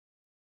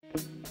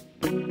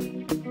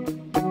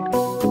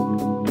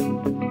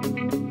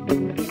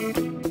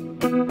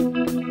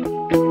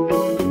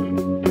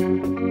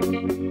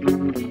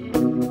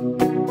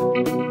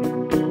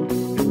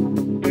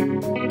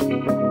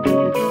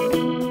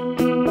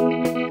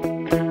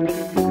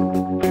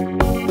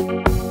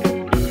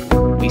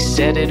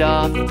set it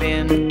off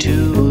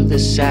into the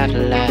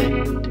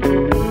satellite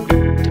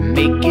to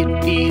make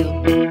it feel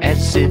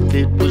as if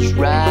it was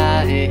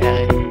right,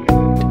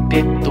 to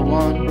pick the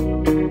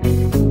one,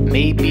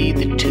 maybe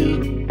the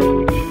two,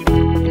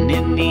 and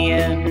in the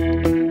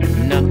end,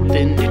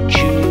 nothing to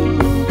choose.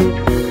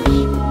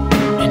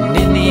 And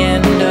in the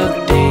end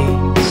of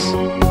days,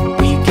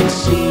 we can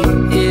see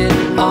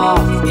it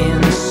off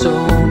in so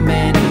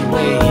many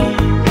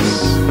ways.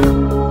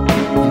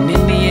 And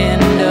in the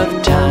end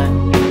of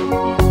time,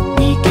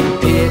 we can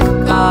pick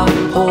our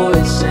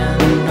poison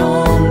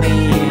only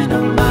in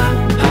a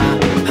mind.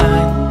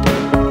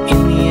 In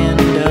the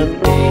end of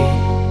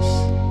days.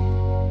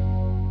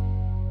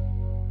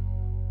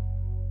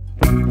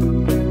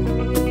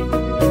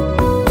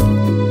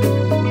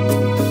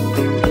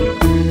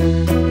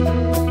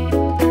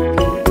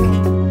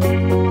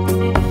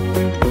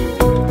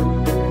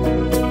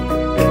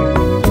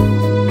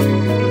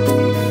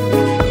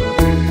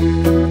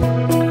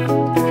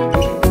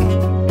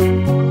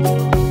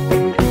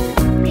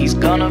 He's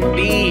gonna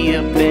be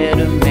a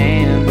better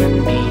man than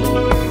me.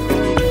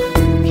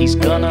 He's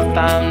gonna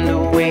find a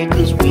way,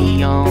 'cause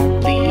we all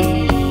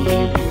bleed.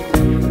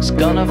 He's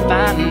gonna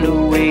find a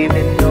way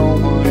that no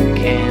one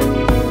can.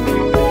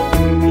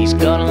 He's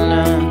gonna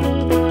learn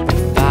to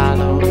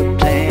follow the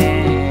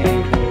plan.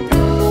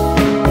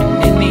 And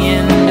in the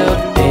end of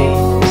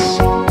days,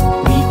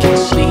 we can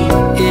sleep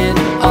it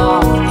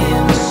off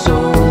in so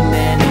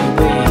many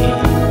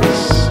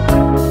ways.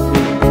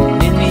 And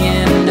in the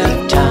end of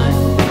time,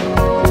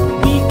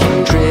 we can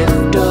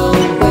drift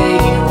away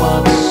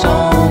once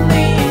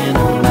only in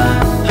a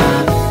mind.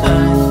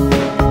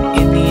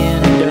 In the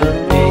end of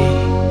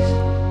days.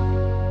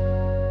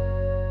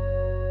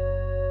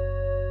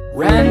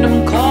 Random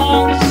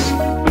calls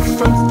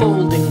from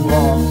folding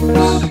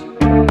walls.